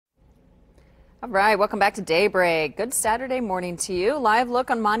All right, welcome back to Daybreak. Good Saturday morning to you. Live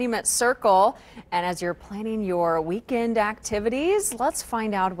look on Monument Circle. And as you're planning your weekend activities, let's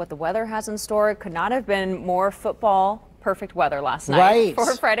find out what the weather has in store. It could not have been more football perfect weather last night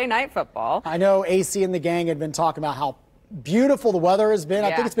for Friday night football. I know AC and the gang had been talking about how beautiful the weather has been.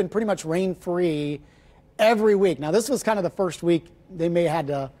 I think it's been pretty much rain-free every week. Now, this was kind of the first week they may have had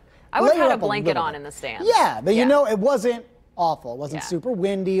to I would have had a blanket on in the stands. Yeah, but you know, it wasn't awful. It wasn't super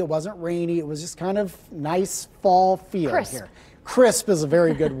windy. It wasn't rainy. It was just kind of nice fall feel here. Crisp is a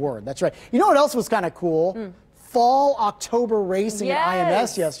very good word. That's right. You know what else was kind of cool? Fall October racing at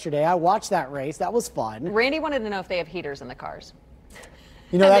IMS yesterday. I watched that race. That was fun. Randy wanted to know if they have heaters in the cars.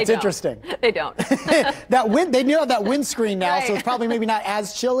 You know, that's interesting. They don't. That wind, they have that windscreen now, so it's probably maybe not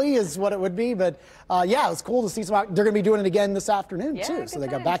as chilly as what it would be. But yeah, it was cool to see some. They're going to be doing it again this afternoon too. So they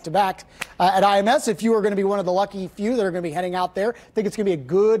got back-to-back at IMS. If you are going to be one of the lucky few that are going to be heading out there, I think it's going to be a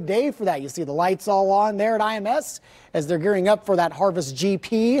good day for that. You see the lights all on there at IMS as they're gearing up for that Harvest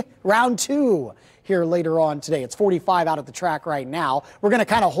GP round 2. Here later on today. It's 45 out at the track right now. We're going to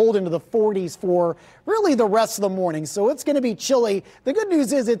kind of hold into the 40s for really the rest of the morning, so it's going to be chilly. The good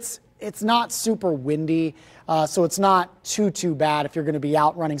news is it's not super windy, so it's not too bad if you're going to be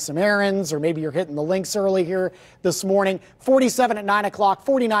out running some errands, or maybe you're hitting the links early here this morning. 47 at 9 o'clock,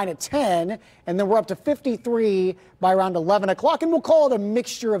 49 at 10, and then we're up to 53 by around 11 o'clock, and we'll call it a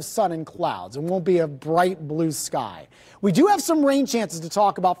mixture of sun and clouds. It won't be a bright blue sky. We do have some rain chances to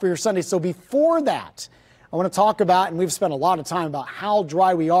talk about for your Sunday, so before that, I want to talk about, and we've spent a lot of time about how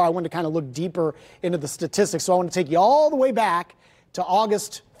dry we are. I want to kind of look deeper into the statistics, so I want to take you all the way back to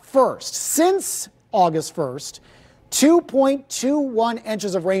August 1st. Since August 1st, 2.21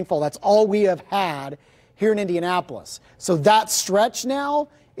 inches of rainfall. That's all we have had here in Indianapolis. So that stretch now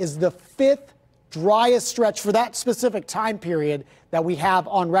is the 5th driest stretch for that specific time period that we have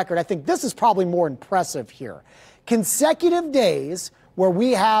on record. I think this is probably more impressive here. Consecutive days where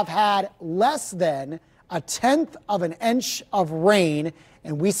we have had less than 1/10 of an inch of rain,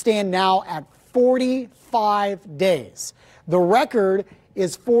 and we stand now at 45 days. The record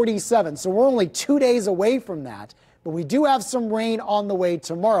is 47, so we're only 2 days away from that, but we do have some rain on the way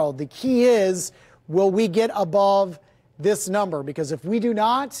tomorrow. The key is, will we get above this number? Because if we do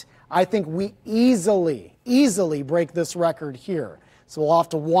not, I think we easily break this record here. So we'll have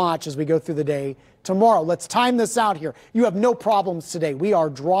to watch as we go through the day tomorrow. Let's time this out here. You have no problems today. We are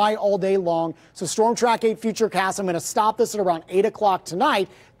dry all day long. So Storm Track 8 Futurecast, I'm going to stop this at around 8 o'clock tonight.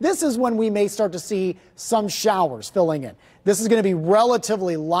 This is when we may start to see some showers filling in. This is going to be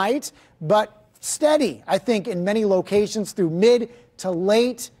relatively light, but steady, I think, in many locations through mid to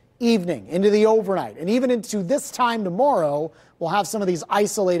late evening, into the overnight. And even into this time tomorrow, we'll have some of these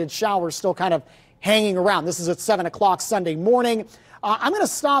isolated showers still kind of hanging around. This is at 7 o'clock Sunday morning. I'm going to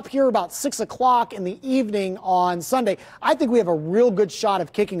stop here about 6 o'clock in the evening on Sunday. I think we have a real good shot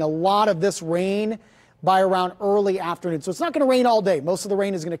of kicking a lot of this rain by around early afternoon. So it's not going to rain all day. Most of the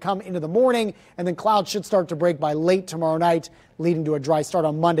rain is going to come into the morning, and then clouds should start to break by late tomorrow night, leading to a dry start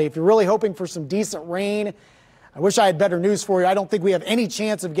on Monday. If you're really hoping for some decent rain, I wish I had better news for you. I don't think we have any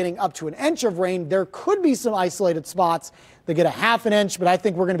chance of getting up to an inch of rain. There could be some isolated spots that get a ½ an inch, but I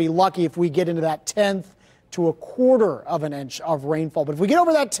think we're going to be lucky if we get into that 1/10 to a 1/4 of an inch of rainfall. But if we get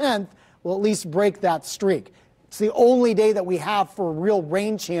over that 1/10, we'll at least break that streak. It's the only day that we have for real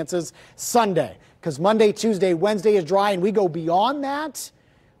rain chances, Sunday, because Monday, Tuesday, Wednesday is dry, and we go beyond that.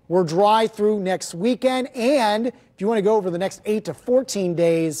 We're dry through next weekend, and if you want to go over the next 8 to 14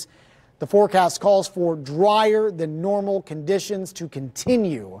 days, the forecast calls for drier than normal conditions to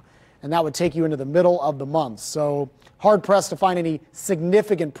continue, and that would take you into the middle of the month. So hard-pressed to find any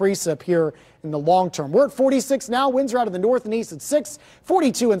significant precip here in the long term. We're at 46 now. Winds are out of the north and east at 6,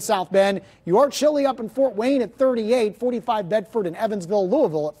 42 in South Bend. You are chilly up in Fort Wayne at 38, 45 Bedford and Evansville,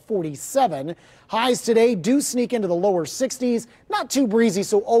 Louisville at 47. Highs today do sneak into the lower 60s. Not too breezy,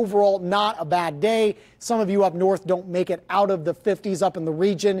 so overall not a bad day. Some of you up north don't make it out of the 50s up in the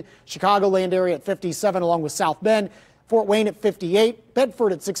region. Chicagoland area at 57 along with South Bend. Fort Wayne at 58,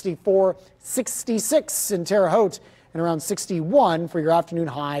 Bedford at 64, 66 in Terre Haute, and around 61 for your afternoon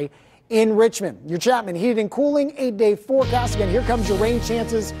high in Richmond. Your Chapman Heated and Cooling 8-day forecast. Again, here comes your rain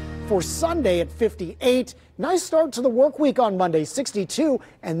chances for Sunday at 58. Nice start to the work week on Monday, 62,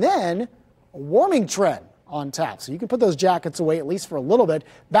 and then a warming trend on tap. So you can put those jackets away at least for a little bit.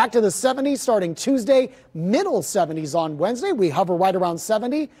 Back to the 70s starting Tuesday, middle 70s on Wednesday. We hover right around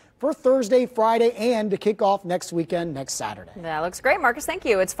 70 for Thursday, Friday, and to kick off next weekend, next Saturday. That looks great, Marcus. Thank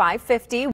you. It's 5:50.